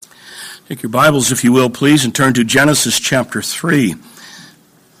Take your Bibles, if you will, please, and turn to Genesis chapter 3.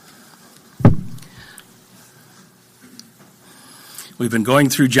 We've been going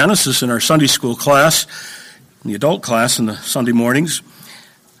through Genesis in our Sunday school class, in the adult class in the Sunday mornings.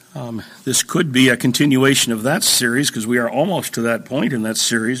 This could be a continuation of that series because we are almost to that point in that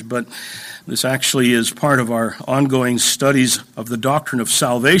series, but this actually is part of our ongoing studies of the doctrine of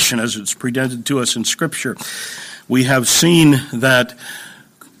salvation as it's presented to us in Scripture. We have seen that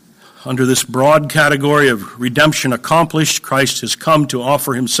under this broad category of redemption accomplished, Christ has come to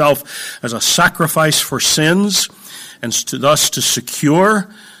offer himself as a sacrifice for sins and thus to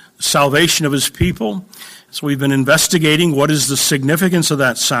secure the salvation of his people. So we've been investigating what is the significance of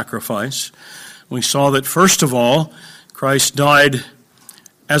that sacrifice. We saw that, first of all, Christ died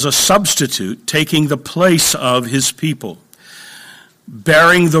as a substitute, taking the place of his people,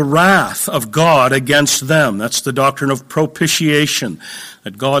 bearing the wrath of God against them. That's the doctrine of propitiation,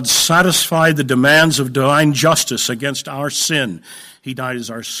 that God satisfied the demands of divine justice against our sin. He died as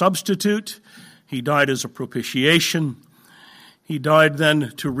our substitute. He died as a propitiation. He died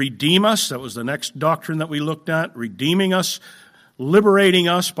then to redeem us. That was the next doctrine that we looked at, redeeming us, liberating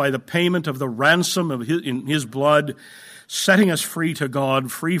us by the payment of the ransom of in his blood, setting us free to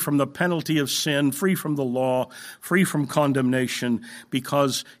God, free from the penalty of sin, free from the law, free from condemnation,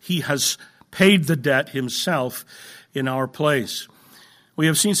 because he has paid the debt himself in our place. We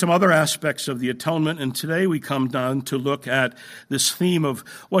have seen some other aspects of the atonement, and today we come down to look at this theme of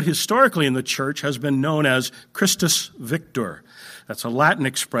what historically in the church has been known as Christus Victor. That's a Latin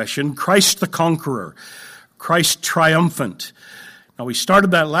expression, Christ the Conqueror, Christ triumphant. Now, we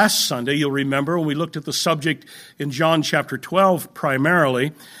started that last Sunday, you'll remember, when we looked at the subject in John chapter 12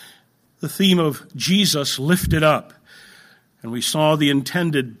 primarily, the theme of Jesus lifted up. And we saw the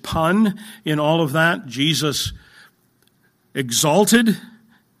intended pun in all of that. Jesus exalted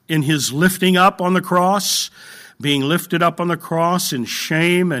in his lifting up on the cross, being lifted up on the cross in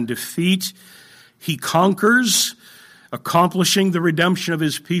shame and defeat. He conquers, accomplishing the redemption of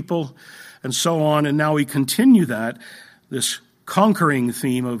his people, and so on. And now we continue that, this conquering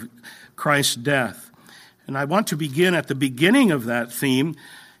theme of Christ's death. And I want to begin at the beginning of that theme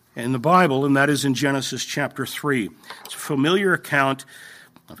in the Bible, and that is in Genesis chapter 3. It's a familiar account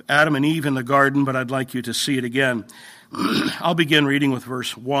of Adam and Eve in the garden, but I'd like you to see it again. I'll begin reading with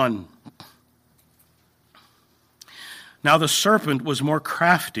verse 1. Now the serpent was more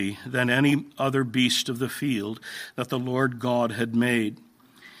crafty than any other beast of the field that the Lord God had made.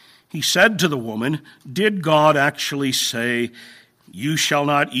 He said to the woman, "Did God actually say, 'You shall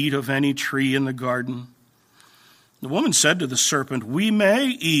not eat of any tree in the garden'?" The woman said to the serpent, "We may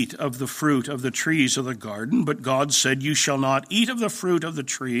eat of the fruit of the trees of the garden, but God said, 'You shall not eat of the fruit of the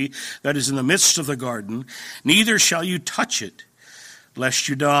tree that is in the midst of the garden, neither shall you touch it, lest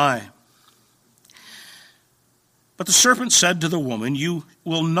you die.' But the serpent said to the woman, 'You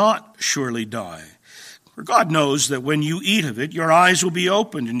will not surely die. For God knows that when you eat of it, your eyes will be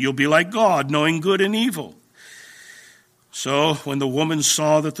opened, and you'll be like God, knowing good and evil.' So when the woman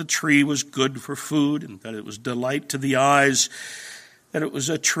saw that the tree was good for food, and that it was delight to the eyes, that it was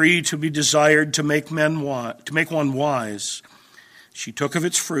a tree to be desired to make one wise, she took of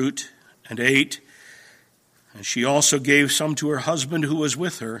its fruit and ate, and she also gave some to her husband who was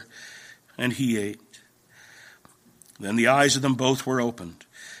with her, and he ate. Then the eyes of them both were opened,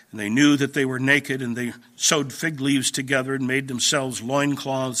 and they knew that they were naked, and they sewed fig leaves together and made themselves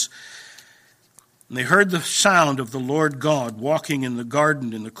loincloths. And they heard the sound of the Lord God walking in the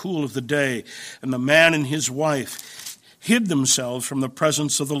garden in the cool of the day, and the man and his wife hid themselves from the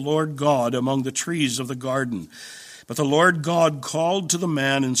presence of the Lord God among the trees of the garden. But the Lord God called to the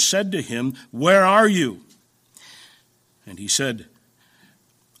man and said to him, 'Where are you?' And he said,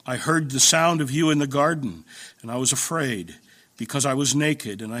 'I heard the sound of you in the garden, and I was afraid, because I was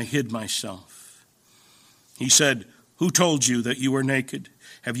naked, and I hid myself.' He said, 'Who told you that you were naked?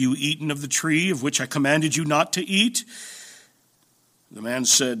 Have you eaten of the tree of which I commanded you not to eat?' The man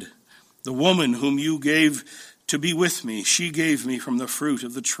said, 'The woman whom you gave to be with me, she gave me from the fruit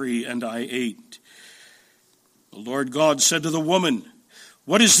of the tree, and I ate.' The Lord God said to the woman,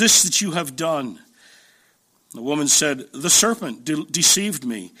 'What is this that you have done?' The woman said, 'The serpent deceived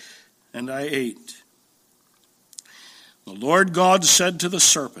me, and I ate.' The Lord God said to the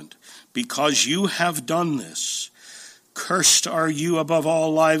serpent, 'Because you have done this, cursed are you above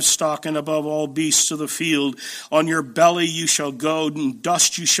all livestock and above all beasts of the field. On your belly you shall go, and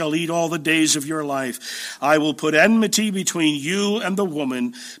dust you shall eat all the days of your life. I will put enmity between you and the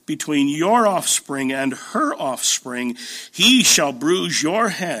woman, between your offspring and her offspring. He shall bruise your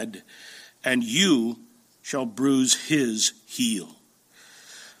head, and you shall bruise his heel.'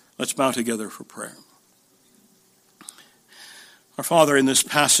 Let's bow together for prayer. Our Father, in this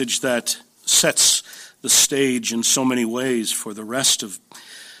passage that sets the stage in so many ways for the rest of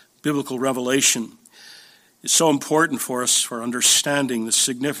biblical revelation, is so important for us for understanding the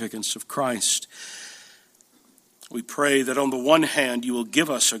significance of Christ. We pray that on the one hand, you will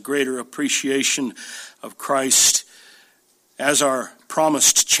give us a greater appreciation of Christ as our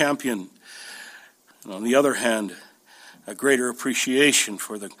promised champion, and on the other hand, a greater appreciation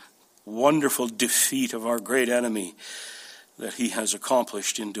for the wonderful defeat of our great enemy that he has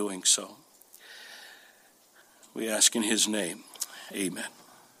accomplished in doing so. We ask in his name. Amen.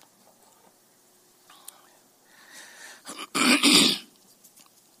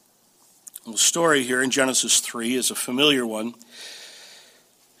 The story here in Genesis 3 is a familiar one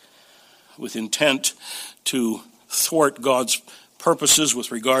with intent to thwart God's purposes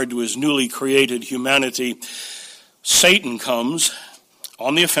with regard to his newly created humanity. Satan comes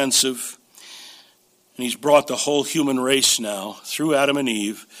on the offensive, and he's brought the whole human race now, through Adam and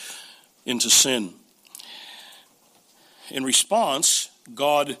Eve, into sin. In response,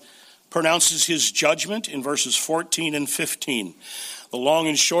 God pronounces his judgment in verses 14 and 15. The long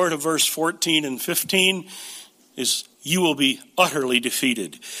and short of verse 14 and 15 is, you will be utterly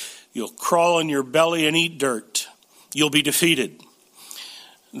defeated. You'll crawl on your belly and eat dirt. You'll be defeated.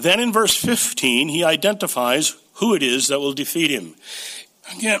 Then in verse 15, he identifies who it is that will defeat him.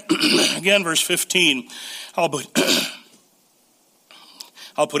 Again, verse 15, I'll put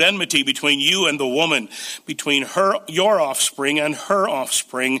enmity between you and the woman, between your offspring and her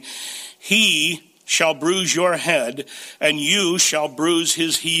offspring. He shall bruise your head, and you shall bruise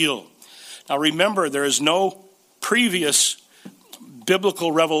his heel. Now remember, there is no previous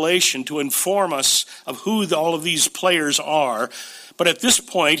biblical revelation to inform us of who all of these players are. But at this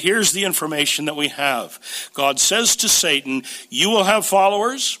point, here's the information that we have. God says to Satan, you will have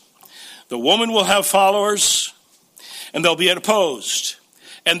followers, the woman will have followers, and they'll be opposed.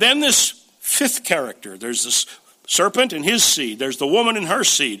 And then this fifth character, there's this serpent and his seed, there's the woman and her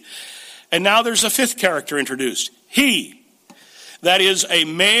seed, and now there's a fifth character introduced. He, that is a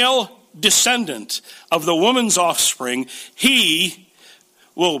male descendant of the woman's offspring, he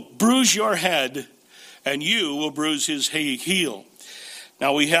will bruise your head, and you will bruise his heel.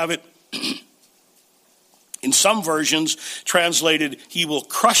 Now we have it in some versions translated, he will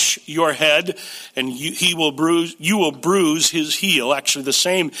crush your head, and you will bruise his heel. Actually, the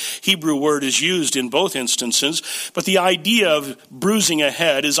same Hebrew word is used in both instances, but the idea of bruising a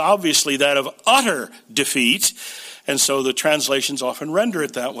head is obviously that of utter defeat, and so the translations often render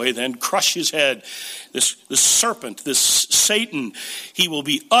it that way, then crush his head. This serpent, this Satan, he will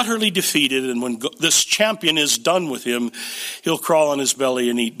be utterly defeated, and when this champion is done with him, he'll crawl on his belly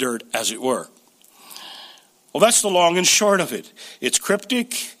and eat dirt, as it were. Well, that's the long and short of it. It's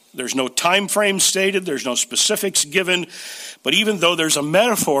cryptic. There's no time frame stated. There's no specifics given. But even though there's a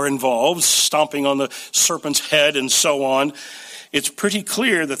metaphor involved, stomping on the serpent's head and so on, it's pretty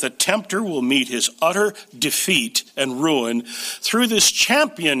clear that the tempter will meet his utter defeat and ruin through this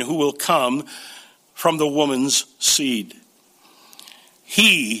champion who will come from the woman's seed.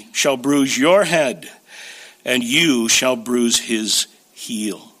 He shall bruise your head, and you shall bruise his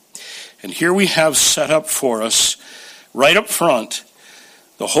heel. And here we have set up for us, right up front,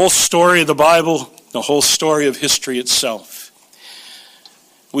 the whole story of the Bible, the whole story of history itself.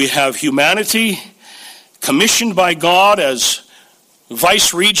 We have humanity commissioned by God as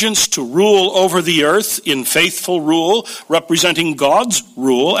vice-regents to rule over the earth in faithful rule, representing God's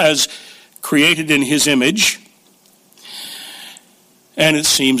rule as created in his image. And it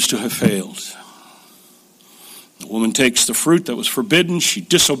seems to have failed. The woman takes the fruit that was forbidden. She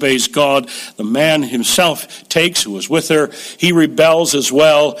disobeys God. The man himself takes, who was with her. He rebels as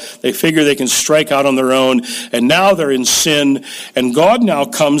well. They figure they can strike out on their own. And now they're in sin. And God now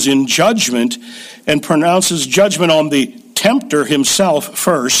comes in judgment and pronounces judgment on the tempter himself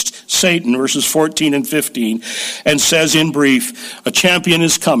first, Satan, verses 14 and 15, and says in brief, a champion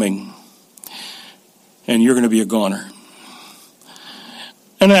is coming, and you're going to be a goner.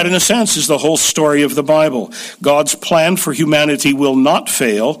 And that, in a sense, is the whole story of the Bible. God's plan for humanity will not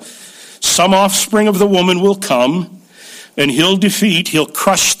fail. Some offspring of the woman will come, and he'll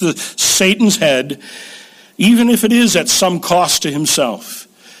crush Satan's head, even if it is at some cost to himself.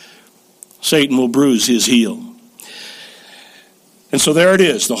 Satan will bruise his heel. And so there it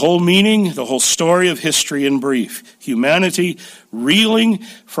is, the whole meaning, the whole story of history in brief. Humanity reeling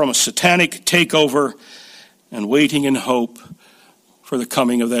from a satanic takeover and waiting in hope for the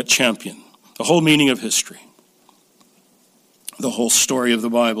coming of that champion. The whole meaning of history. The whole story of the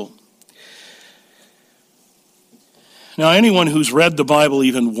Bible. Now, anyone who's read the Bible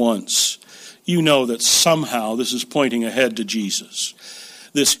even once, you know that somehow this is pointing ahead to Jesus.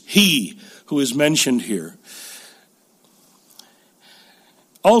 This he who is mentioned here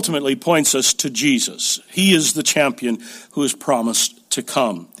ultimately points us to Jesus. He is the champion who is promised to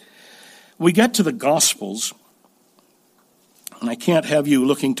come. We get to the Gospels, and I can't have you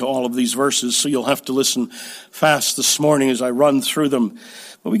looking to all of these verses, so you'll have to listen fast this morning as I run through them.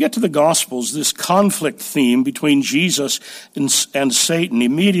 But we get to the Gospels, this conflict theme between Jesus and Satan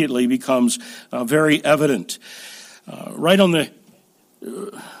immediately becomes very evident. Right on the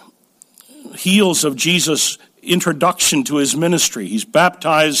heels of Jesus' introduction to his ministry, he's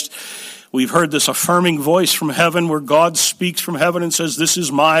baptized. We've heard this affirming voice from heaven where God speaks from heaven and says, "This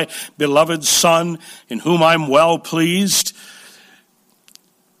is my beloved Son in whom I'm well pleased."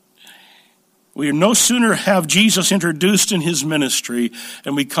 We no sooner have Jesus introduced in his ministry,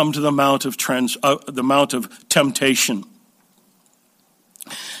 and we come to the Mount of Temptation.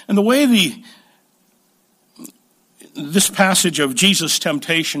 And the way this passage of Jesus'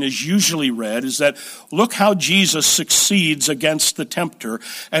 temptation is usually read is that look how Jesus succeeds against the tempter,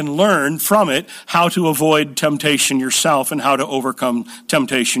 and learn from it how to avoid temptation yourself and how to overcome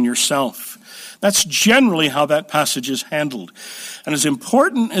temptation yourself. That's generally how that passage is handled. And as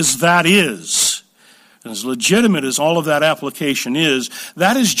important as that is, and as legitimate as all of that application is,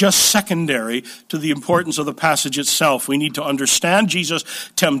 that is just secondary to the importance of the passage itself. We need to understand Jesus'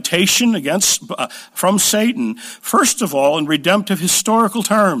 temptation from Satan, first of all, in redemptive historical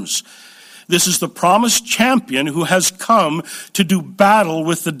terms. This is the promised champion who has come to do battle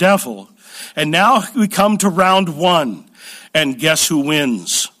with the devil. And now we come to round one, and guess who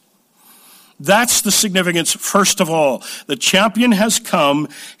wins? That's the significance, first of all. The champion has come,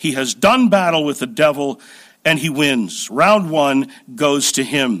 he has done battle with the devil, and he wins. Round one goes to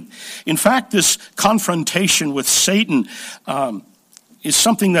him. In fact, this confrontation with Satan is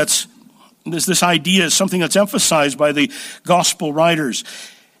something this idea is something that's emphasized by the gospel writers.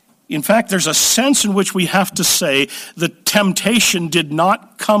 In fact, there's a sense in which we have to say the temptation did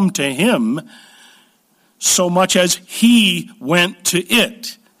not come to him so much as he went to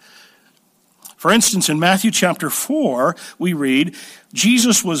it. For instance, in Matthew chapter 4, we read,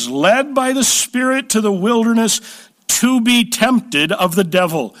 Jesus was led by the Spirit to the wilderness to be tempted of the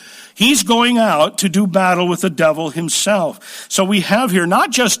devil. He's going out to do battle with the devil himself. So we have here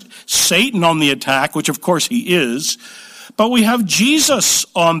not just Satan on the attack, which of course he is, but we have Jesus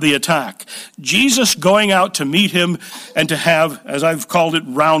on the attack. Jesus going out to meet him and to have, as I've called it,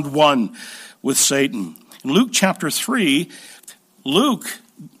 round one with Satan. In Luke chapter 3, Luke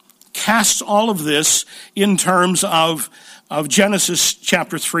casts all of this in terms of Genesis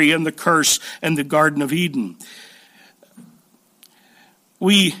chapter 3 and the curse and the Garden of Eden.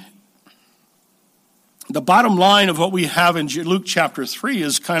 The bottom line of what we have in Luke chapter 3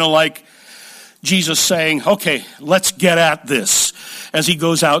 is kind of like Jesus saying, okay, let's get at this, as he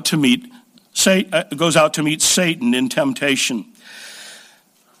goes out to meet Satan in temptation.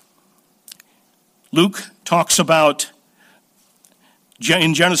 Luke talks about,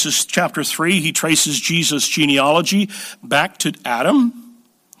 in Genesis chapter 3, he traces Jesus' genealogy back to Adam,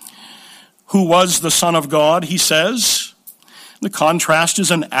 who was the Son of God, he says. The contrast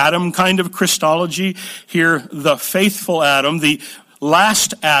is an Adam kind of Christology. Here, the faithful Adam, the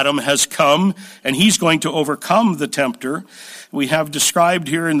last Adam has come, and he's going to overcome the tempter. We have described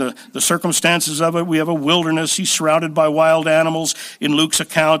here in the circumstances of it, we have a wilderness. He's surrounded by wild animals. In Luke's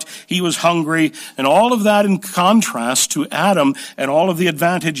account, he was hungry. And all of that in contrast to Adam and all of the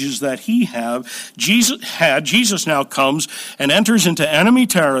advantages that he had. Jesus now comes and enters into enemy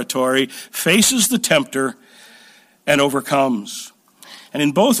territory, faces the tempter, and overcomes. And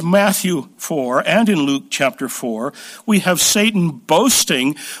in both Matthew 4 and in Luke chapter 4, we have Satan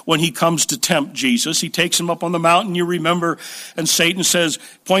boasting when he comes to tempt Jesus. He takes him up on the mountain, you remember, and Satan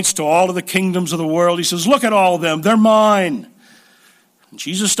points to all of the kingdoms of the world. He says, look at all of them, they're mine. And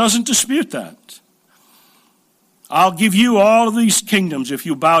Jesus doesn't dispute that. I'll give you all of these kingdoms if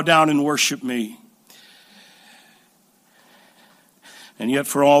you bow down and worship me. And yet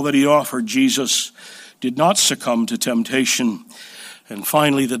for all that he offered, Jesus did not succumb to temptation. And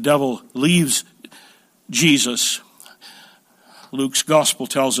finally, the devil leaves Jesus. Luke's gospel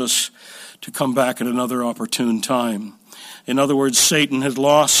tells us to come back at another opportune time. In other words, Satan had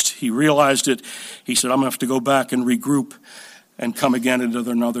lost. He realized it. He said, I'm going to have to go back and regroup and come again at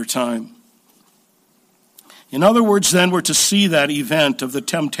another time. In other words, then, we're to see that event of the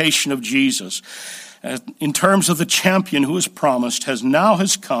temptation of Jesus in terms of the champion who is promised has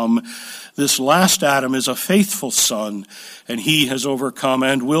come. This last Adam is a faithful son, and he has overcome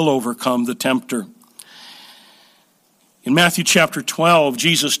and will overcome the tempter. In Matthew chapter 12,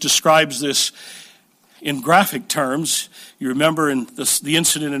 Jesus describes this in graphic terms. You remember in the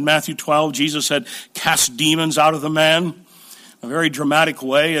incident in Matthew 12, Jesus had cast demons out of the man, a very dramatic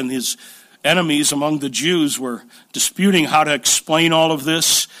way, and his enemies among the Jews were disputing how to explain all of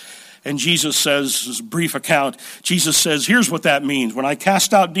this. And Jesus says, this brief account, Jesus says, here's what that means. When I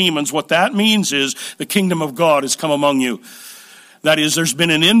cast out demons, what that means is the kingdom of God has come among you. That is, there's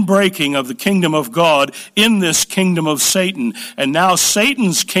been an inbreaking of the kingdom of God in this kingdom of Satan. And now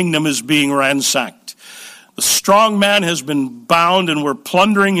Satan's kingdom is being ransacked. The strong man has been bound and we're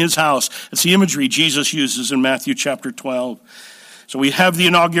plundering his house. It's the imagery Jesus uses in Matthew chapter 12. So we have the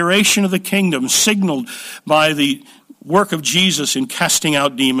inauguration of the kingdom signaled by the work of Jesus in casting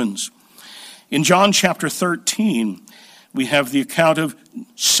out demons. In John chapter 13, we have the account of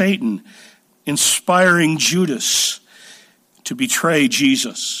Satan inspiring Judas to betray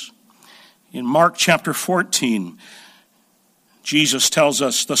Jesus. In Mark chapter 14, Jesus tells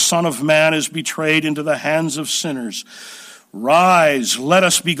us, the Son of Man is betrayed into the hands of sinners. Rise, let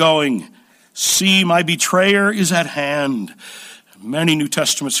us be going. See, my betrayer is at hand. Many New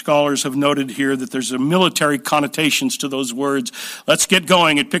Testament scholars have noted here that there's a military connotations to those words. Let's get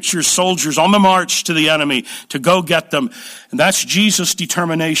going. It pictures soldiers on the march to the enemy to go get them. And that's Jesus'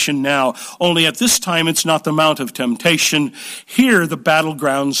 determination now. Only at this time, it's not the Mount of Temptation. Here, the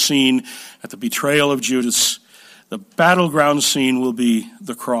battleground scene at the betrayal of Judas. The battleground scene will be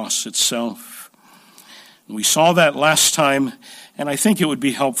the cross itself. And we saw that last time, and I think it would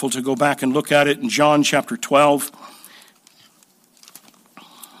be helpful to go back and look at it in John chapter 12.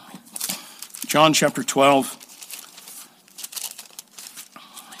 John chapter 12.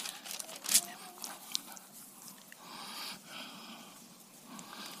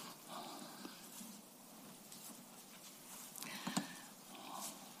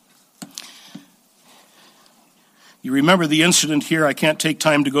 You remember the incident here. I can't take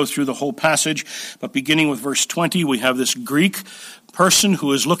time to go through the whole passage, but beginning with verse 20, we have this Greek person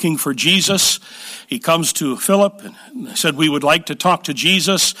who is looking for Jesus. He comes to Philip and said, we would like to talk to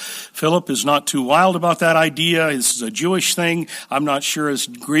Jesus. Philip is not too wild about that idea. This is a Jewish thing. I'm not sure a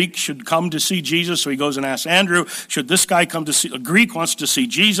Greek should come to see Jesus. So he goes and asks Andrew, should this guy come to see, a Greek wants to see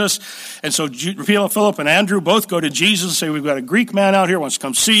Jesus. And so Philip and Andrew both go to Jesus and say, we've got a Greek man out here who wants to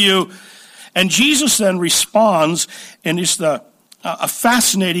come see you. And Jesus then responds in just a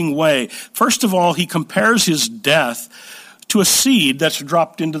fascinating way. First of all, he compares his death to a seed that's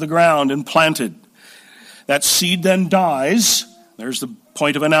dropped into the ground and planted. That seed then dies, there's the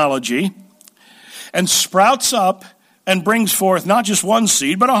point of analogy, and sprouts up and brings forth not just one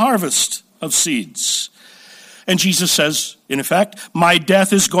seed, but a harvest of seeds. And Jesus says, in effect, my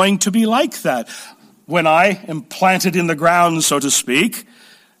death is going to be like that. When I am planted in the ground, so to speak,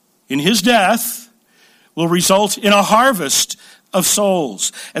 in his death will result in a harvest of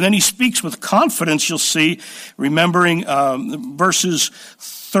souls. And then he speaks with confidence, you'll see, remembering verses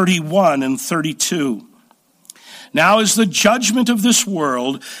 31 and 32. Now is the judgment of this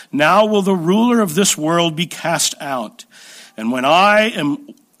world. Now will the ruler of this world be cast out. And when I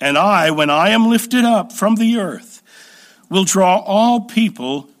am lifted up from the earth, will draw all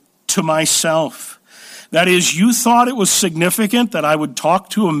people to myself. That is, you thought it was significant that I would talk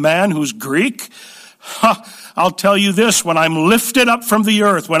to a man who's Greek? I'll tell you this, when I'm lifted up from the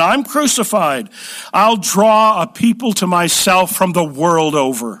earth, when I'm crucified, I'll draw a people to myself from the world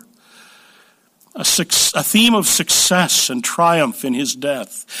over. A theme of success and triumph in his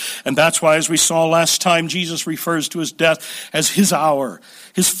death. And that's why, as we saw last time, Jesus refers to his death as his hour,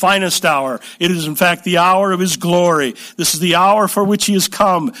 his finest hour. It is, in fact, the hour of his glory. This is the hour for which he has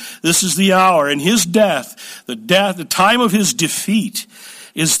come. This is the hour. And his death, the time of his defeat,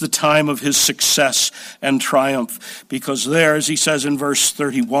 is the time of his success and triumph. Because there, as he says in verse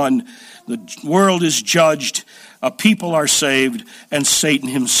 31, the world is judged, a people are saved, and Satan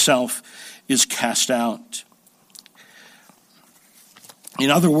himself is cast out. In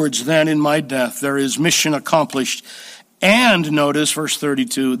other words, then, in my death, there is mission accomplished. And notice, verse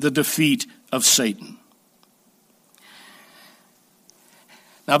 32, the defeat of Satan.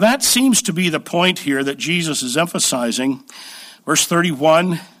 Now that seems to be the point here that Jesus is emphasizing. Verse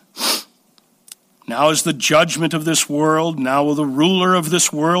 31, now is the judgment of this world, now will the ruler of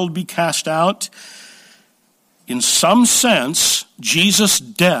this world be cast out. In some sense, Jesus'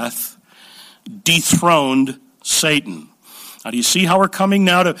 death dethroned Satan. Now, do you see how we're coming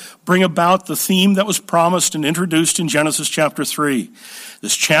now to bring about the theme that was promised and introduced in Genesis chapter 3?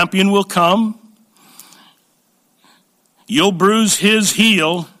 This champion will come. You'll bruise his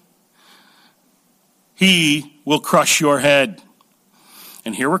heel. He will crush your head.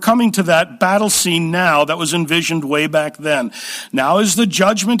 And here we're coming to that battle scene now that was envisioned way back then. Now is the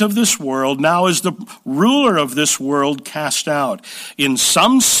judgment of this world, now is the ruler of this world cast out. In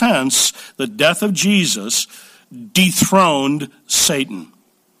some sense, the death of Jesus dethroned Satan.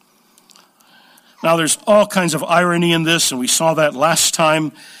 Now there's all kinds of irony in this, and we saw that last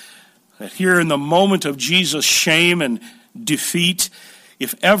time, that here in the moment of Jesus' shame and defeat,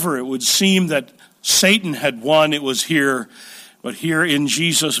 if ever it would seem that Satan had won, it was here. But here in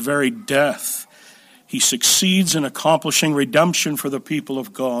Jesus' very death, he succeeds in accomplishing redemption for the people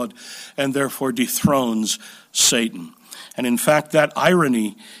of God and therefore dethrones Satan. And in fact, that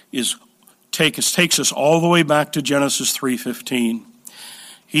irony takes us all the way back to Genesis 3:15.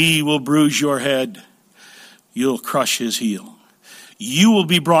 He will bruise your head, you'll crush his heel. You will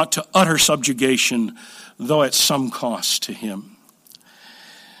be brought to utter subjugation, though at some cost to him.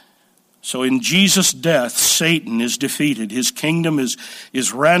 So in Jesus' death, Satan is defeated. His kingdom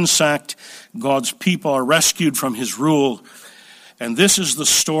is ransacked. God's people are rescued from his rule. And this is the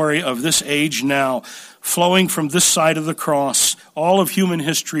story of this age now, flowing from this side of the cross. All of human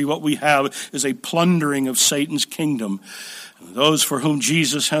history, what we have is a plundering of Satan's kingdom. And those for whom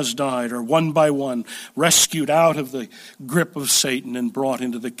Jesus has died are one by one rescued out of the grip of Satan and brought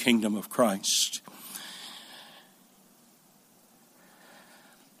into the kingdom of Christ.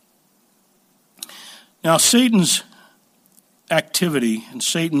 Now, Satan's activity and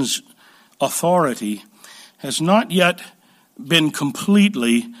Satan's authority has not yet been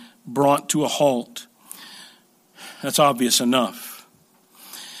completely brought to a halt. That's obvious enough.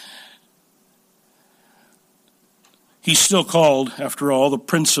 He's still called, after all, the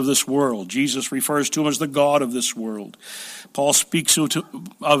prince of this world. Jesus refers to him as the God of this world. Paul speaks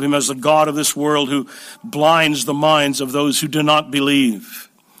of him as the God of this world who blinds the minds of those who do not believe.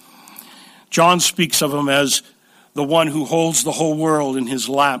 John speaks of him as the one who holds the whole world in his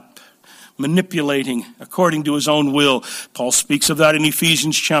lap, manipulating according to his own will. Paul speaks of that in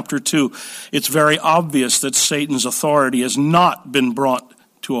Ephesians chapter 2. It's very obvious that Satan's authority has not been brought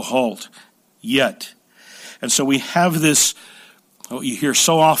to a halt yet. And so we have this, you hear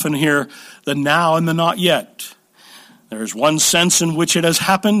so often here, the now and the not yet. There's one sense in which it has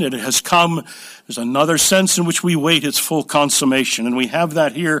happened and it has come. There's another sense in which we wait its full consummation. And we have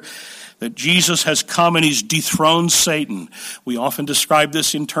that here, that Jesus has come and he's dethroned Satan. We often describe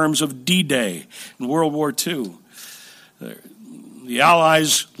this in terms of D-Day in World War II. The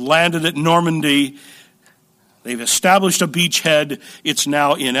Allies landed at Normandy. They've established a beachhead. It's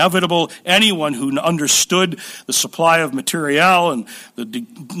now inevitable. Anyone who understood the supply of materiel and the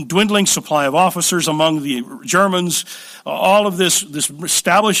dwindling supply of officers among the Germans, all of this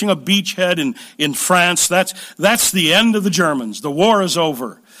establishing a beachhead in France, that's the end of the Germans. The war is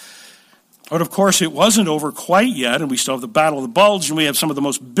over. But of course, it wasn't over quite yet, and we still have the Battle of the Bulge, and we have some of the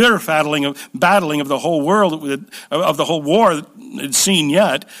most bitter battling of the whole world, of the whole war that had seen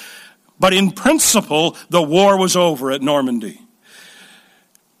yet. But in principle, the war was over at Normandy.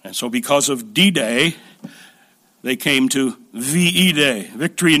 And so because of D-Day, they came to VE Day,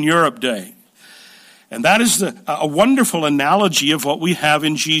 Victory in Europe Day. And that is a wonderful analogy of what we have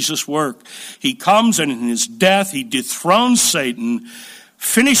in Jesus' work. He comes, and in his death, he dethrones Satan,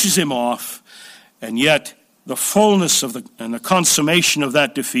 finishes him off, and yet the fullness of and the consummation of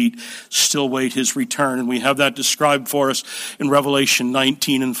that defeat still wait his return. And we have that described for us in Revelation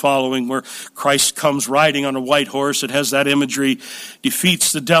 19 and following, where Christ comes riding on a white horse. It has that imagery,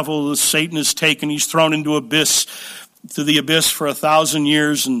 defeats the devil, Satan is taken, he's thrown into the abyss for 1,000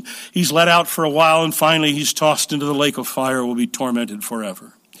 years, and he's let out for a while, and finally he's tossed into the lake of fire, will be tormented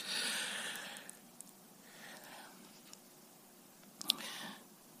forever.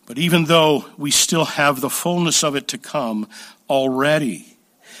 But even though we still have the fullness of it to come, already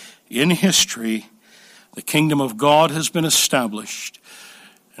in history, the kingdom of God has been established.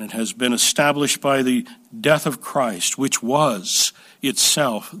 And it has been established by the death of Christ, which was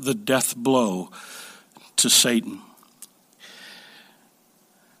itself the death blow to Satan.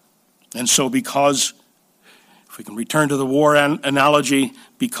 And so because, if we can return to the war analogy,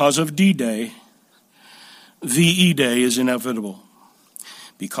 because of D-Day, VE Day is inevitable.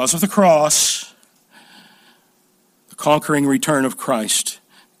 Because of the cross, the conquering return of Christ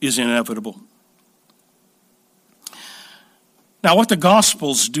is inevitable. Now, what the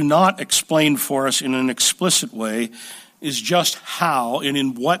Gospels do not explain for us in an explicit way is just how and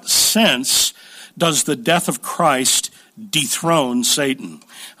in what sense does the death of Christ dethrone Satan.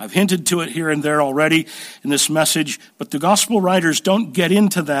 I've hinted to it here and there already in this message, but the gospel writers don't get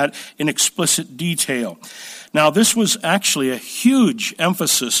into that in explicit detail. Now, this was actually a huge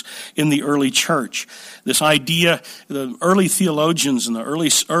emphasis in the early church. This idea, the early theologians in the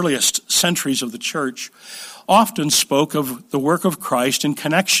earliest centuries of the church often spoke of the work of Christ in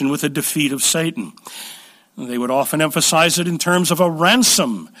connection with the defeat of Satan. They would often emphasize it in terms of a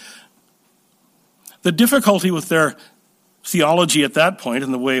ransom. The difficulty with their theology at that point,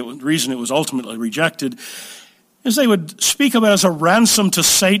 and the reason it was ultimately rejected, is they would speak of it as a ransom to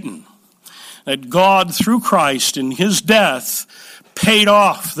Satan. That God, through Christ in his death, paid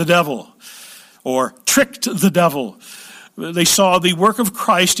off the devil or tricked the devil. They saw the work of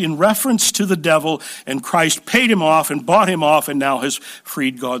Christ in reference to the devil, and Christ paid him off and bought him off and now has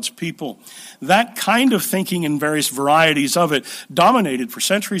freed God's people. That kind of thinking and various varieties of it dominated for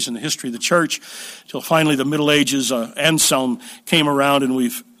centuries in the history of the church, till finally the Middle Ages, Anselm came around, and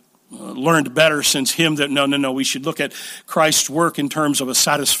we've learned better since him that no, we should look at Christ's work in terms of a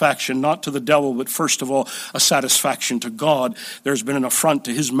satisfaction, not to the devil, but first of all, a satisfaction to God. There's been an affront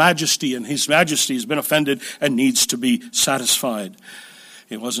to his majesty, and his majesty has been offended and needs to be satisfied.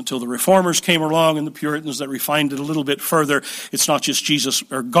 It wasn't until the Reformers came along and the Puritans that refined it a little bit further. It's not just Jesus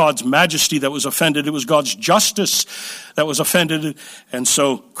or God's majesty that was offended. It was God's justice that was offended. And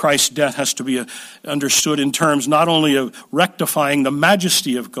so Christ's death has to be understood in terms not only of rectifying the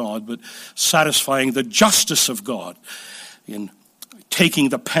majesty of God, but satisfying the justice of God in taking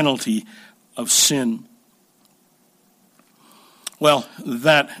the penalty of sin. Well,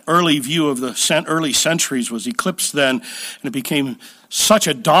 that early view of the early centuries was eclipsed then, and it became such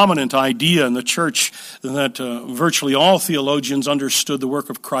a dominant idea in the church that virtually all theologians understood the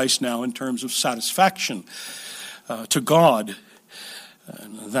work of Christ now in terms of satisfaction to God.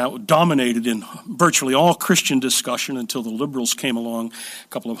 And that dominated in virtually all Christian discussion until the liberals came along a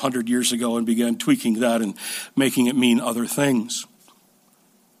couple of hundred years ago and began tweaking that and making it mean other things.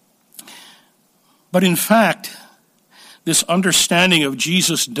 But in fact, this understanding of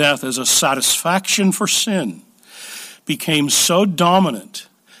Jesus' death as a satisfaction for sin became so dominant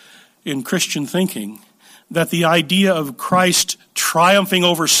in Christian thinking that the idea of Christ triumphing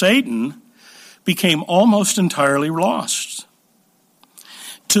over Satan became almost entirely lost.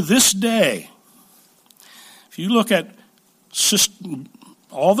 To this day, if you look at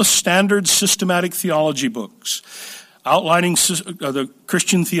all the standard systematic theology books, outlining the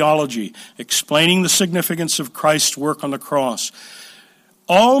Christian theology, explaining the significance of Christ's work on the cross,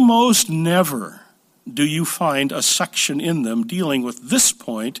 almost never do you find a section in them dealing with this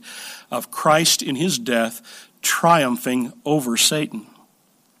point of Christ in his death triumphing over Satan.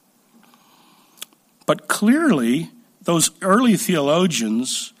 But clearly, those early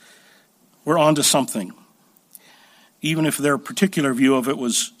theologians were onto something, even if their particular view of it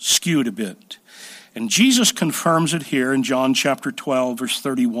was skewed a bit. And Jesus confirms it here in John chapter 12, verse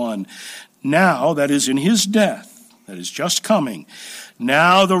 31. Now, that is in his death, that is just coming,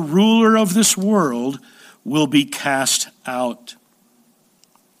 now the ruler of this world will be cast out.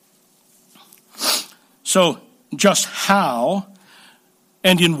 So, just how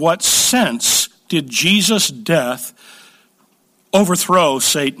and in what sense did Jesus' death overthrow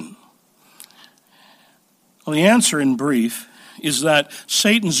Satan? Well, the answer in brief is that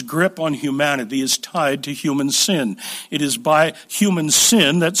Satan's grip on humanity is tied to human sin. It is by human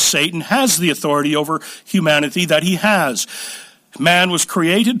sin that Satan has the authority over humanity that he has. Man was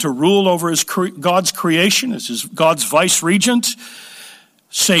created to rule over God's creation as God's vice regent.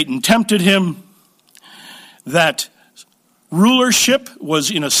 Satan tempted him. That rulership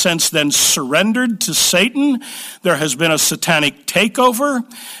was in a sense then surrendered to Satan. There has been a satanic takeover,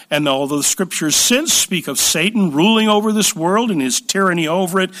 and although the scriptures since speak of Satan ruling over this world and his tyranny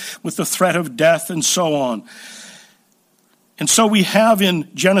over it with the threat of death and so on. And so we have in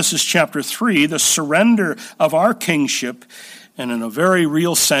Genesis chapter 3 the surrender of our kingship, and in a very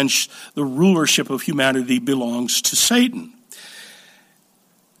real sense, the rulership of humanity belongs to Satan.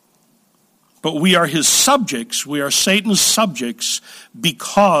 But we are his subjects, we are Satan's subjects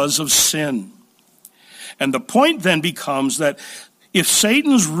because of sin. And the point then becomes that if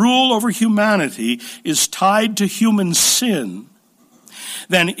Satan's rule over humanity is tied to human sin,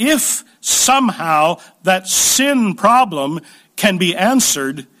 then if somehow that sin problem can be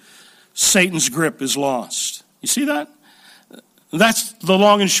answered, Satan's grip is lost. You see that? That's the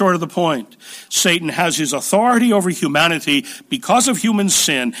long and short of the point. Satan has his authority over humanity because of human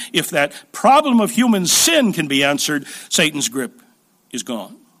sin. If that problem of human sin can be answered, Satan's grip is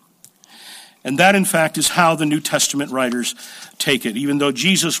gone. And that, in fact, is how the New Testament writers take it. Even though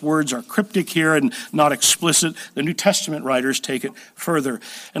Jesus' words are cryptic here and not explicit, the New Testament writers take it further.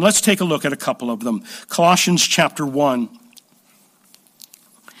 And let's take a look at a couple of them. Colossians chapter 1.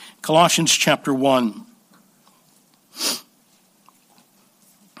 Colossians chapter 1.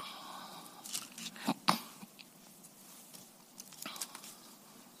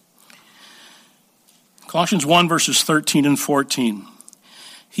 Colossians 1, verses 13 and 14.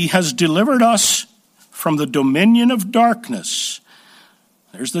 He has delivered us from the dominion of darkness.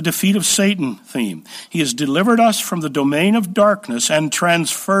 There's the defeat of Satan theme. He has delivered us from the domain of darkness and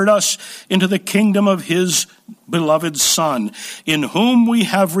transferred us into the kingdom of his beloved Son, in whom we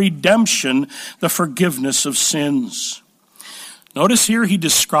have redemption, the forgiveness of sins. Notice here he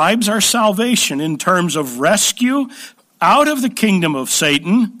describes our salvation in terms of rescue out of the kingdom of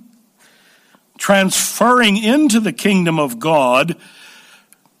Satan, transferring into the kingdom of God.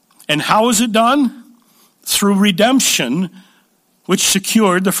 And how is it done? Through redemption, which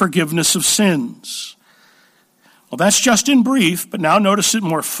secured the forgiveness of sins. Well, that's just in brief, but now notice it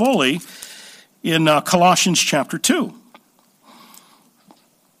more fully in Colossians chapter 2.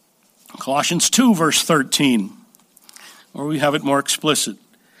 Colossians 2, verse 13, where we have it more explicit.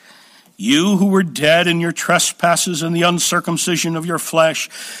 You who were dead in your trespasses and the uncircumcision of your flesh,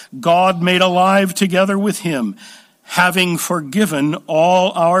 God made alive together with him, having forgiven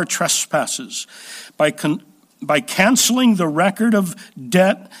all our trespasses by canceling the record of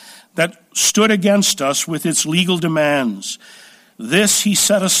debt that stood against us with its legal demands. This he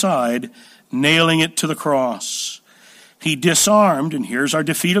set aside, nailing it to the cross. He disarmed, and here's our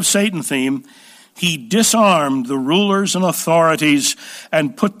defeat of Satan theme, he disarmed the rulers and authorities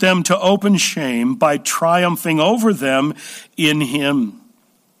and put them to open shame by triumphing over them in him.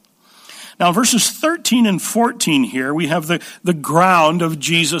 Now, verses 13 and 14 here, we have the ground of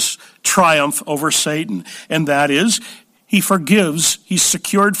Jesus' triumph over Satan. And that is, he forgives, he's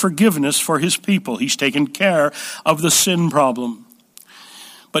secured forgiveness for his people. He's taken care of the sin problem.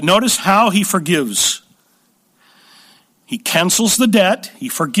 But notice how he forgives. He cancels the debt. He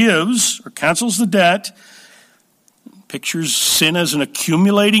forgives or cancels the debt. Pictures sin as an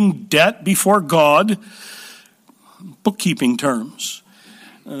accumulating debt before God. Bookkeeping terms.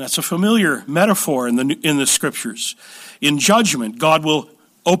 And that's a familiar metaphor in the scriptures. In judgment, God will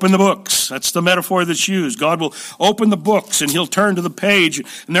open the books. That's the metaphor that's used. God will open the books and he'll turn to the page.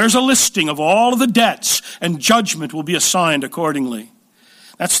 And there's a listing of all of the debts and judgment will be assigned accordingly.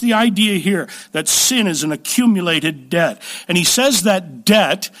 That's the idea here, that sin is an accumulated debt. And he says that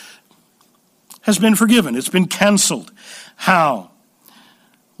debt has been forgiven. It's been canceled. How?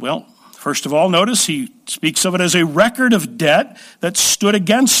 Well, first of all, notice he speaks of it as a record of debt that stood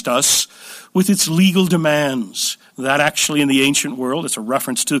against us with its legal demands. That actually in the ancient world, it's a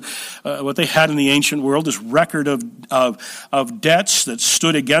reference to what they had in the ancient world, this record of debts that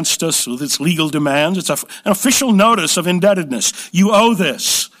stood against us with its legal demands. It's an official notice of indebtedness. You owe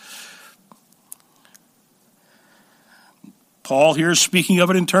this. Paul here is speaking of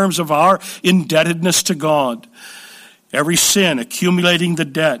it in terms of our indebtedness to God. Every sin accumulating the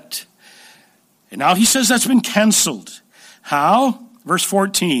debt. And now he says that's been canceled. How? Verse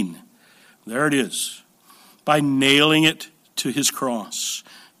 14. There it is. By nailing it to his cross.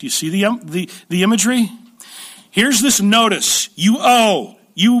 Do you see the imagery? Here's this notice. You owe.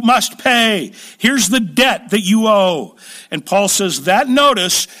 You must pay. Here's the debt that you owe. And Paul says that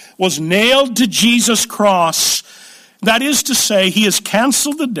notice was nailed to Jesus' cross. That is to say, he has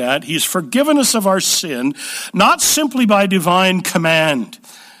canceled the debt. He has forgiven us of our sin, not simply by divine command.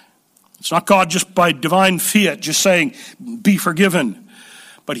 It's not God just by divine fiat, just saying, be forgiven.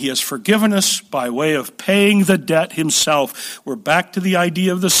 But he has forgiven us by way of paying the debt himself. We're back to the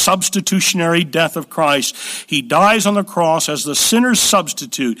idea of the substitutionary death of Christ. He dies on the cross as the sinner's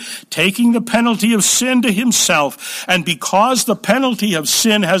substitute, taking the penalty of sin to himself. And because the penalty of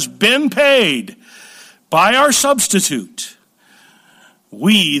sin has been paid by our substitute,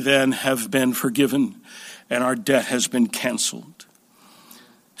 we then have been forgiven and our debt has been canceled.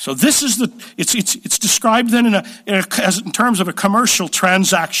 So this is it's described then in terms of a commercial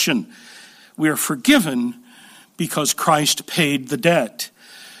transaction. We are forgiven because Christ paid the debt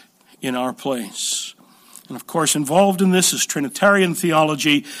in our place. And of course, involved in this is Trinitarian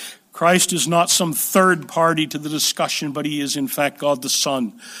theology. Christ is not some third party to the discussion, but he is in fact God the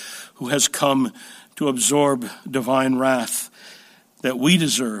Son who has come to absorb divine wrath that we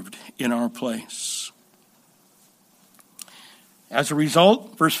deserved in our place. As a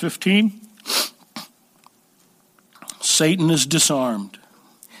result, verse 15, Satan is disarmed.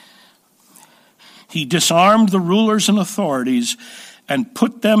 He disarmed the rulers and authorities and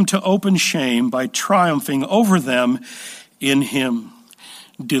put them to open shame by triumphing over them in him.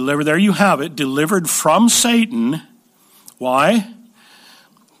 There you have it, delivered from Satan. Why?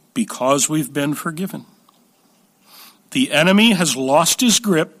 Because we've been forgiven. The enemy has lost his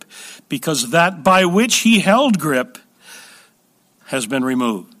grip because that by which he held grip has been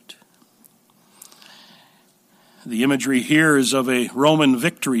removed. The imagery here is of a Roman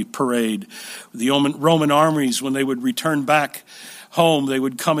victory parade. The Roman armies, when they would return back home, they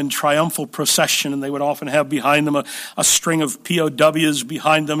would come in triumphal procession, and they would often have behind them a string of POWs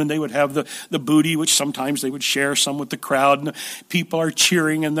behind them, and they would have the booty, which sometimes they would share some with the crowd, and the people are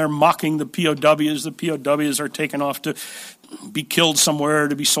cheering and they're mocking the POWs. The POWs are taken off to be killed somewhere,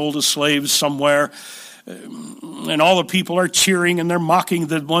 to be sold as slaves somewhere. And all the people are cheering and they're mocking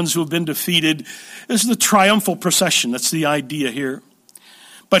the ones who have been defeated. This is the triumphal procession. That's the idea here.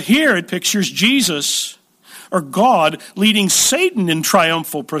 But here it pictures Jesus, or God, leading Satan in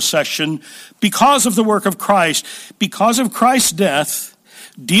triumphal procession because of the work of Christ. Because of Christ's death,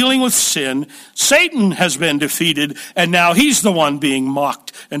 dealing with sin, Satan has been defeated, and now he's the one being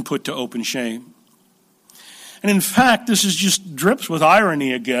mocked and put to open shame. And in fact, this is just drips with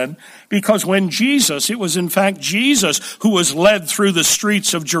irony again, because when it was in fact Jesus who was led through the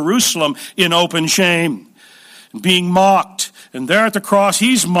streets of Jerusalem in open shame, being mocked. And there at the cross,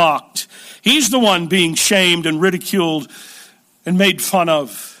 he's mocked. He's the one being shamed and ridiculed and made fun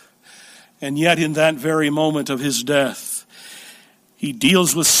of. And yet in that very moment of his death, he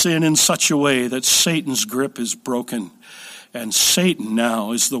deals with sin in such a way that Satan's grip is broken. And Satan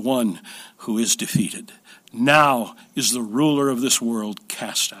now is the one who is defeated. Now is the ruler of this world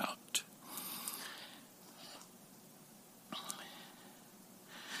cast out.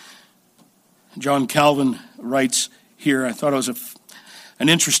 John Calvin writes here, I thought it was an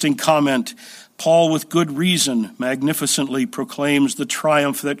interesting comment. Paul, with good reason, magnificently proclaims the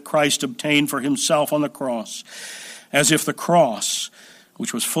triumph that Christ obtained for himself on the cross, as if the cross,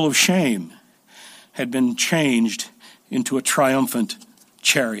 which was full of shame, had been changed into a triumphant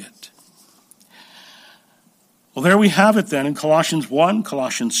chariot. Well, there we have it then in Colossians 1,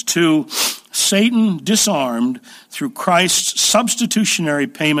 Colossians 2. Satan disarmed through Christ's substitutionary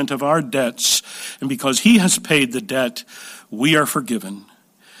payment of our debts. And because he has paid the debt, we are forgiven.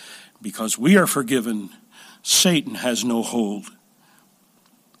 Because we are forgiven, Satan has no hold.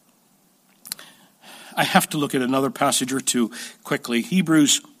 I have to look at another passage or two quickly.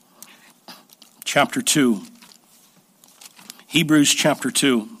 Hebrews chapter 2. Hebrews chapter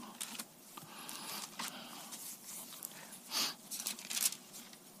 2.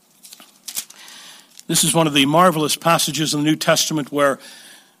 This is one of the marvelous passages in the New Testament where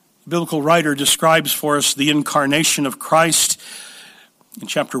the biblical writer describes for us the incarnation of Christ. In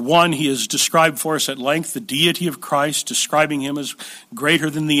chapter 1, he has described for us at length the deity of Christ, describing him as greater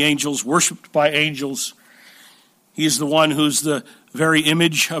than the angels, worshipped by angels. He is the one who's the very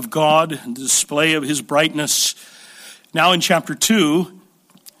image of God and the display of his brightness. Now in chapter 2,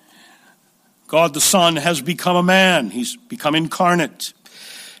 God the Son has become a man. He's become incarnate.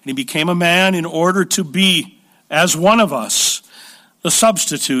 And he became a man in order to be, as one of us, the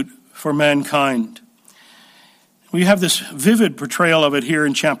substitute for mankind. We have this vivid portrayal of it here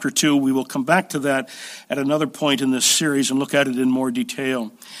in chapter 2. We will come back to that at another point in this series and look at it in more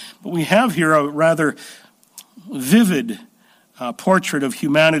detail. But we have here a rather vivid portrait of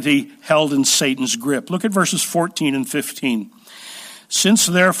humanity held in Satan's grip. Look at verses 14 and 15. Since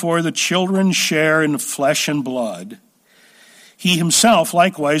therefore the children share in flesh and blood, he himself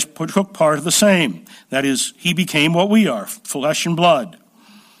likewise took part of the same. That is, he became what we are, flesh and blood.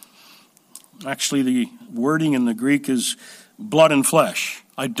 Actually, the wording in the Greek is blood and flesh.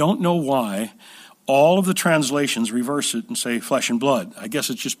 I don't know why all of the translations reverse it and say flesh and blood. I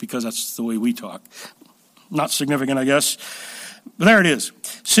guess it's just because that's the way we talk. Not significant, I guess. But there it is.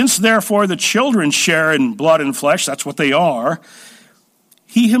 Since therefore the children share in blood and flesh, that's what they are,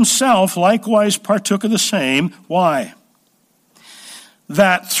 he himself likewise partook of the same. Why?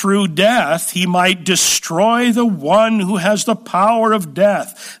 That through death he might destroy the one who has the power of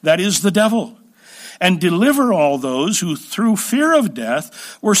death, that is the devil, and deliver all those who through fear of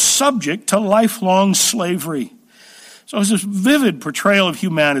death were subject to lifelong slavery. So it's this vivid portrayal of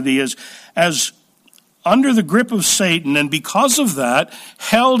humanity as under the grip of Satan, and because of that,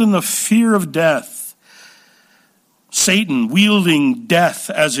 held in the fear of death. Satan wielding death,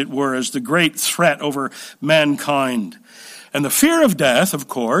 as it were, as the great threat over mankind. And the fear of death, of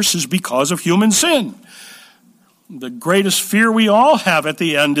course, is because of human sin. The greatest fear we all have at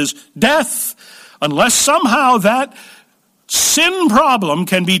the end is death. Unless somehow that sin problem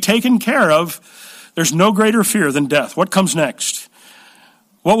can be taken care of, there's no greater fear than death. What comes next?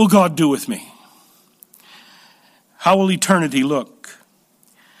 What will God do with me? How will eternity look?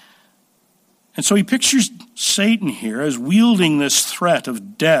 And so he pictures Satan here as wielding this threat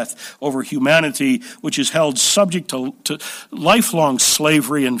of death over humanity, which is held subject to lifelong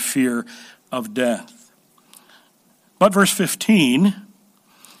slavery and fear of death. But verse 15,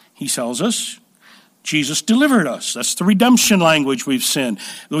 he tells us, Jesus delivered us. That's the redemption language we've seen.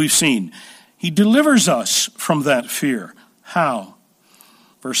 He delivers us from that fear. How?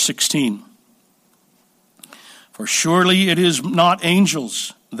 Verse 16. For surely it is not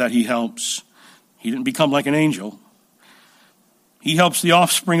angels that he helps. He didn't become like an angel. He helps the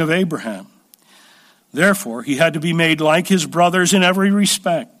offspring of Abraham. Therefore, he had to be made like his brothers in every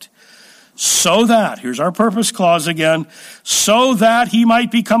respect, so that, here's our purpose clause again, so that he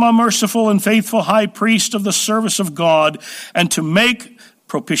might become a merciful and faithful high priest of the service of God, and to make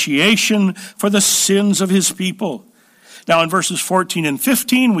propitiation for the sins of his people. Now in verses 14 and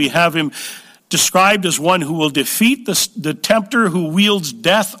 15, we have him described as one who will defeat the tempter who wields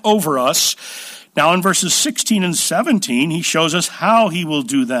death over us. Now in verses 16 and 17, he shows us how he will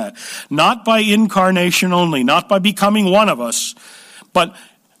do that. Not by incarnation only, not by becoming one of us, but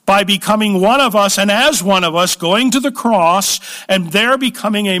by becoming one of us and as one of us, going to the cross and there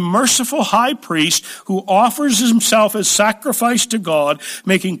becoming a merciful high priest who offers himself as sacrifice to God,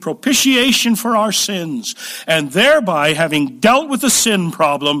 making propitiation for our sins, and thereby, having dealt with the sin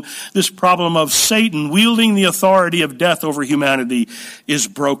problem, this problem of Satan wielding the authority of death over humanity is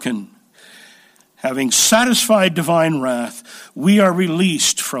broken. Having satisfied divine wrath, we are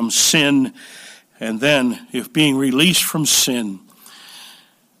released from sin, and then, if being released from sin,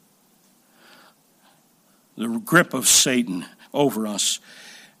 the grip of Satan over us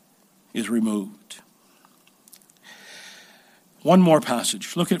is removed. One more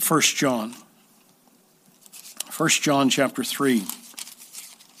passage. Look at 1 John. 1 John chapter 3.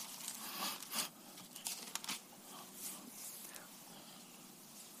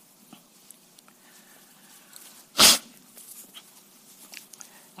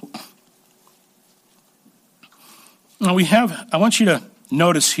 Now I want you to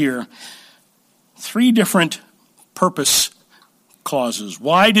notice here, 3 different purpose clauses.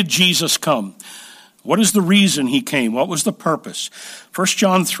 Why did Jesus come? What is the reason he came? What was the purpose? 1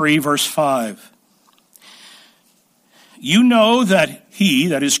 John 3, verse 5. You know that he,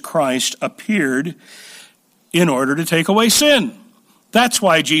 that is Christ, appeared in order to take away sin. That's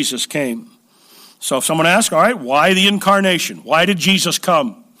why Jesus came. So if someone asks, all right, why the incarnation? Why did Jesus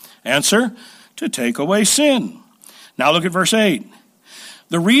come? Answer, to take away sin. Now look at verse 8.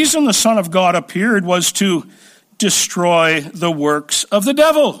 The reason the Son of God appeared was to destroy the works of the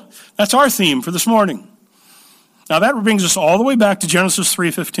devil. That's our theme for this morning. Now that brings us all the way back to Genesis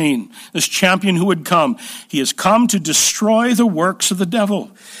 3:15. This champion who would come. He has come to destroy the works of the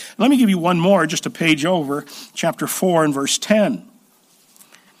devil. Let me give you one more, just a page over, chapter 4 and verse 10.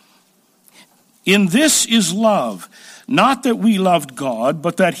 In this is love, not that we loved God,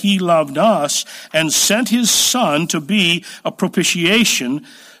 but that he loved us and sent his Son to be a propitiation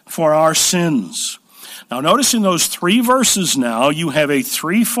for our sins. Now notice in those 3 verses now, you have a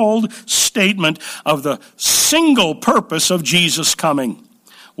threefold statement of the single purpose of Jesus coming.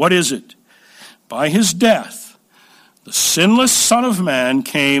 What is it? By his death, the sinless Son of Man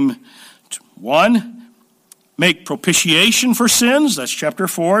came to, 1, make propitiation for sins. That's chapter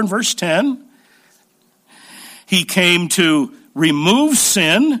 4 and verse 10. He came to remove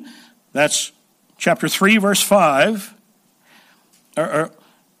sin. That's chapter 3, verse 5.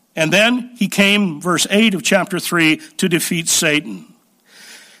 And then he came, verse 8 of chapter 3, to defeat Satan.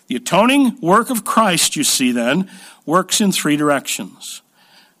 The atoning work of Christ, you see then, works in 3 directions.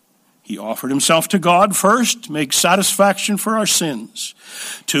 He offered himself to God first, to make satisfaction for our sins.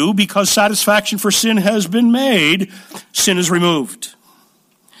 2, because satisfaction for sin has been made, sin is removed.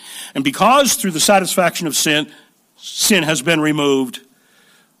 And because through the satisfaction of sin has been removed,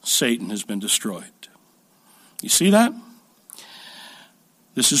 Satan has been destroyed. You see that?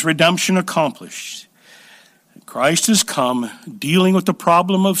 This is redemption accomplished. Christ has come dealing with the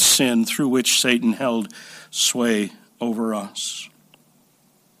problem of sin through which Satan held sway over us.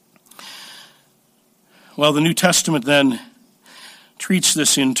 Well, the New Testament then treats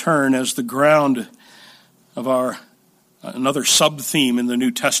this in turn as the ground of another sub-theme in the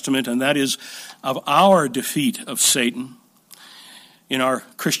New Testament, and that is of our defeat of Satan in our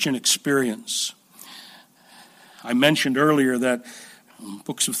Christian experience. I mentioned earlier that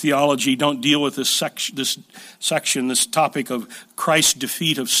books of theology don't deal with this topic of Christ's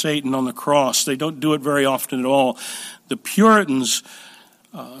defeat of Satan on the cross. They don't do it very often at all. The Puritans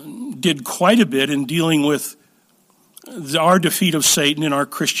did quite a bit in dealing with our defeat of Satan in our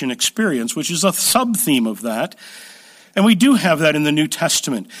Christian experience, which is a sub-theme of that. And we do have that in the New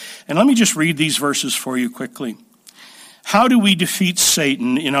Testament. And let me just read these verses for you quickly. How do we defeat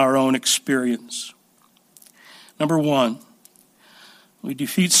Satan in our own experience? Number one, we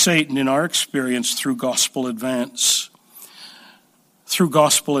defeat Satan in our experience through gospel advance. Through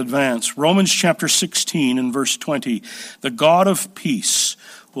gospel advance. Romans chapter 16 and verse 20. The God of peace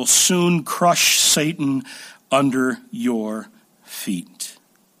will soon crush Satan under your feet.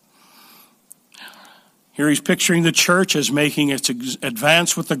 Here he's picturing the church as making its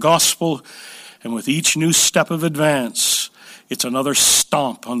advance with the gospel, and with each new step of advance, it's another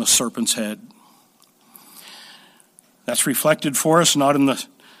stomp on the serpent's head. That's reflected for us not in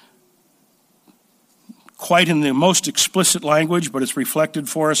quite in the most explicit language, but it's reflected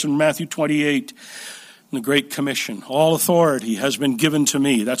for us in Matthew 28, in the Great Commission. All authority has been given to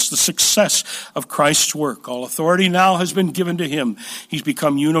me. That's the success of Christ's work. All authority now has been given to him. He's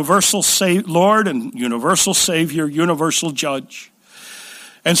become universal Lord and universal Savior, universal Judge.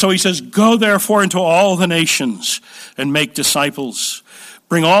 And so he says, go therefore into all the nations and make disciples.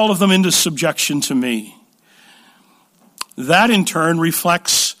 Bring all of them into subjection to me. That in turn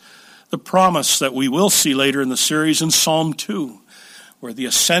reflects the promise that we will see later in the series in Psalm 2, where the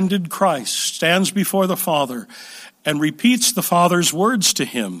ascended Christ stands before the Father and repeats the Father's words to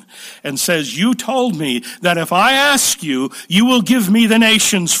him and says, you told me that if I ask you, you will give me the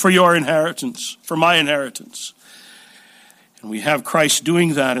nations for your inheritance, for my inheritance. And we have Christ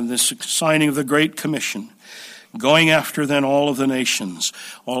doing that in this signing of the Great Commission, going after then all of the nations.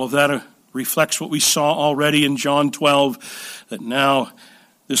 All of that reflects what we saw already in John 12, that now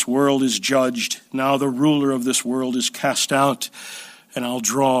this world is judged. Now the ruler of this world is cast out, and I'll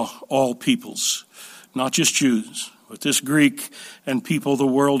draw all peoples, not just Jews, but this Greek and people the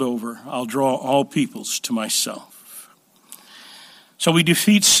world over. I'll draw all peoples to myself. So we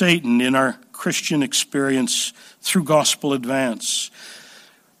defeat Satan in our Christian experience through gospel advance.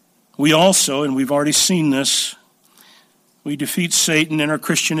 We also, and we've already seen this, we defeat Satan in our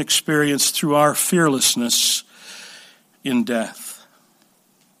Christian experience through our fearlessness in death.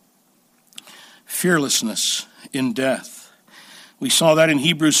 Fearlessness in death. We saw that in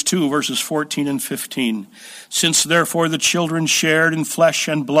Hebrews 2, verses 14 and 15. Since therefore the children shared in flesh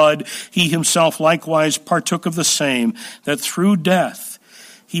and blood, he himself likewise partook of the same, that through death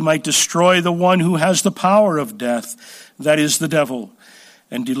he might destroy the one who has the power of death, that is the devil,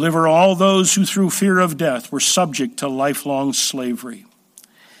 and deliver all those who through fear of death were subject to lifelong slavery.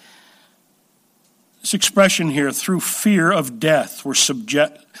 This expression here, through fear of death, we're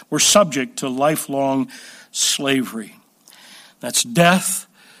subject to lifelong slavery. That's death,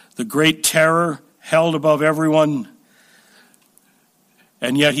 the great terror held above everyone.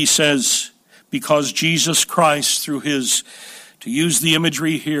 And yet he says, because Jesus Christ, through his, to use the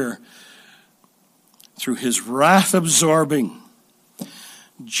imagery here, through his wrath-absorbing,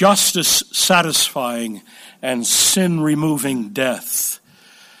 justice-satisfying, and sin-removing death,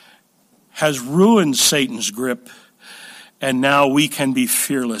 has ruined Satan's grip, and now we can be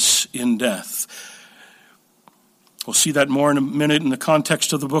fearless in death. We'll see that more in a minute in the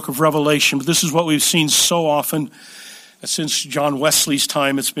context of the book of Revelation, but this is what we've seen so often. Since John Wesley's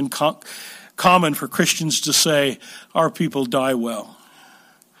time, it's been common for Christians to say, our people die well.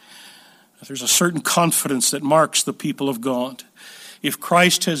 There's a certain confidence that marks the people of God. If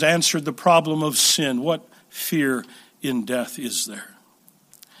Christ has answered the problem of sin, what fear in death is there?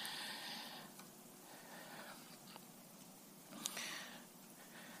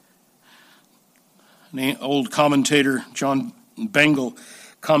 An old commentator, John Bengal,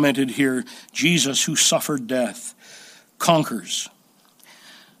 commented here, Jesus, who suffered death, conquers.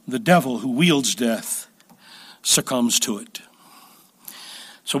 The devil, who wields death, succumbs to it.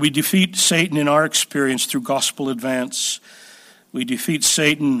 So we defeat Satan in our experience through gospel advance. We defeat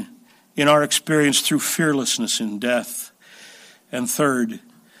Satan in our experience through fearlessness in death. And third,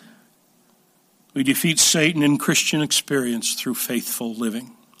 we defeat Satan in Christian experience through faithful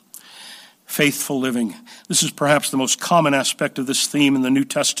living. Faithful living. This is perhaps the most common aspect of this theme in the New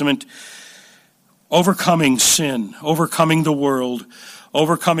Testament. Overcoming sin, overcoming the world,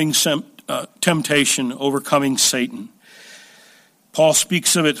 overcoming temptation, overcoming Satan. Paul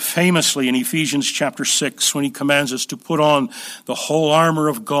speaks of it famously in Ephesians chapter 6 when he commands us to put on the whole armor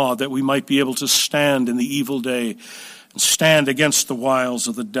of God that we might be able to stand in the evil day and stand against the wiles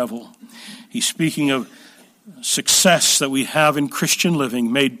of the devil. He's speaking of success that we have in Christian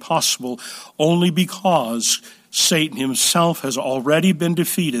living made possible only because Satan himself has already been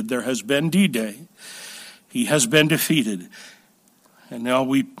defeated. There has been D-Day. He has been defeated. And now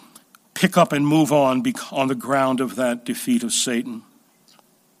we pick up and move on the ground of that defeat of Satan.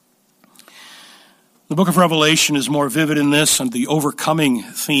 The book of Revelation is more vivid in this, and the overcoming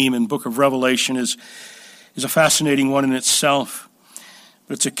theme in the book of Revelation is a fascinating one in itself.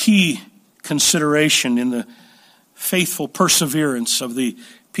 But it's a key consideration in the faithful perseverance of the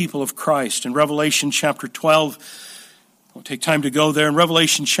people of Christ. In Revelation chapter 12, I won't take time to go there. In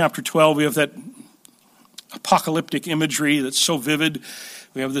Revelation chapter 12, we have that apocalyptic imagery that's so vivid.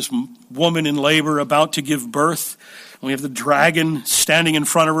 We have this woman in labor about to give birth. We have the dragon standing in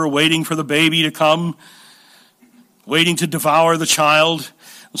front of her, waiting for the baby to come, waiting to devour the child.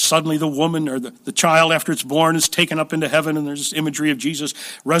 And suddenly the woman, or the child after it's born, is taken up into heaven, and there's this imagery of Jesus'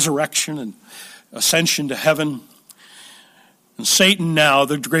 resurrection and ascension to heaven. And Satan now,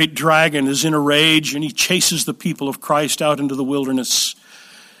 the great dragon, is in a rage, and he chases the people of Christ out into the wilderness,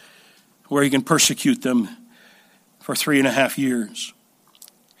 where he can persecute them for 3.5 years.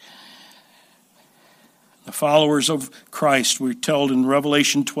 The followers of Christ, we're told in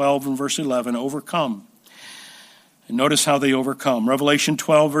Revelation 12 and verse 11, overcome. And notice how they overcome. Revelation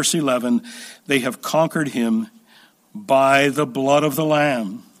 12, verse 11, they have conquered him by the blood of the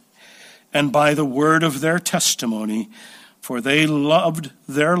Lamb and by the word of their testimony, for they loved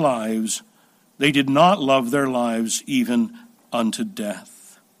their lives. They did not love their lives even unto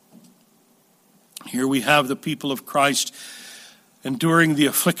death. Here we have the people of Christ enduring the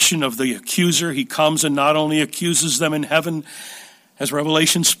affliction of the accuser. He comes and not only accuses them in heaven, as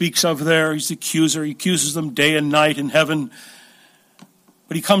Revelation speaks of there, he's the accuser. He accuses them day and night in heaven.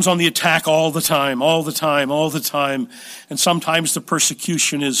 But he comes on the attack all the time. And sometimes the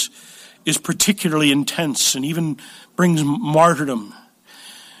persecution is particularly intense and even brings martyrdom.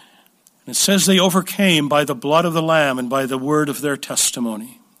 And it says they overcame by the blood of the Lamb and by the word of their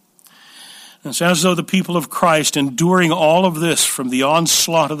testimony. And it's as though the people of Christ, enduring all of this from the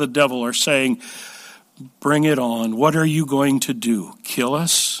onslaught of the devil, are saying, bring it on. What are you going to do? Kill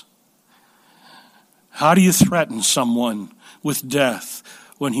us? How do you threaten someone with death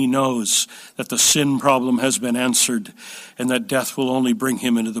when he knows that the sin problem has been answered and that death will only bring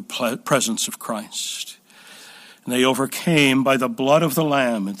him into the presence of Christ? And they overcame by the blood of the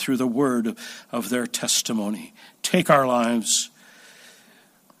Lamb and through the word of their testimony. Take our lives.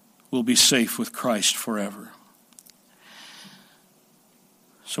 We'll be safe with Christ forever.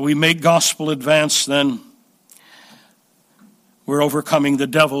 So we make gospel advance then. We're overcoming the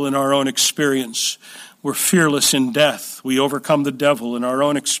devil in our own experience. We're fearless in death. We overcome the devil in our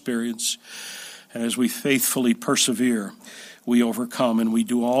own experience. And as we faithfully persevere, we overcome. And we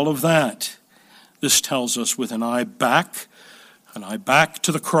do all of that, this tells us, with an eye back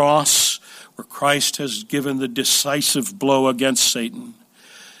to the cross, where Christ has given the decisive blow against Satan.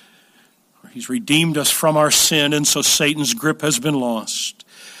 He's redeemed us from our sin, and so Satan's grip has been lost.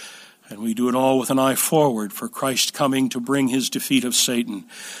 And we do it all with an eye forward for Christ coming to bring his defeat of Satan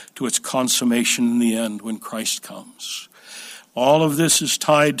to its consummation in the end when Christ comes. All of this is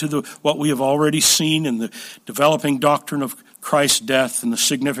tied to what we have already seen in the developing doctrine of Christ's death and the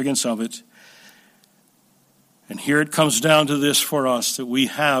significance of it. And here it comes down to this for us, that we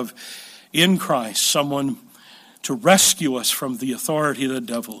have in Christ someone to rescue us from the authority of the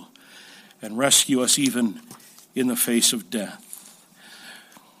devil and rescue us even in the face of death.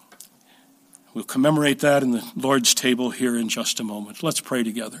 We'll commemorate that in the Lord's table here in just a moment. Let's pray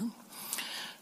together.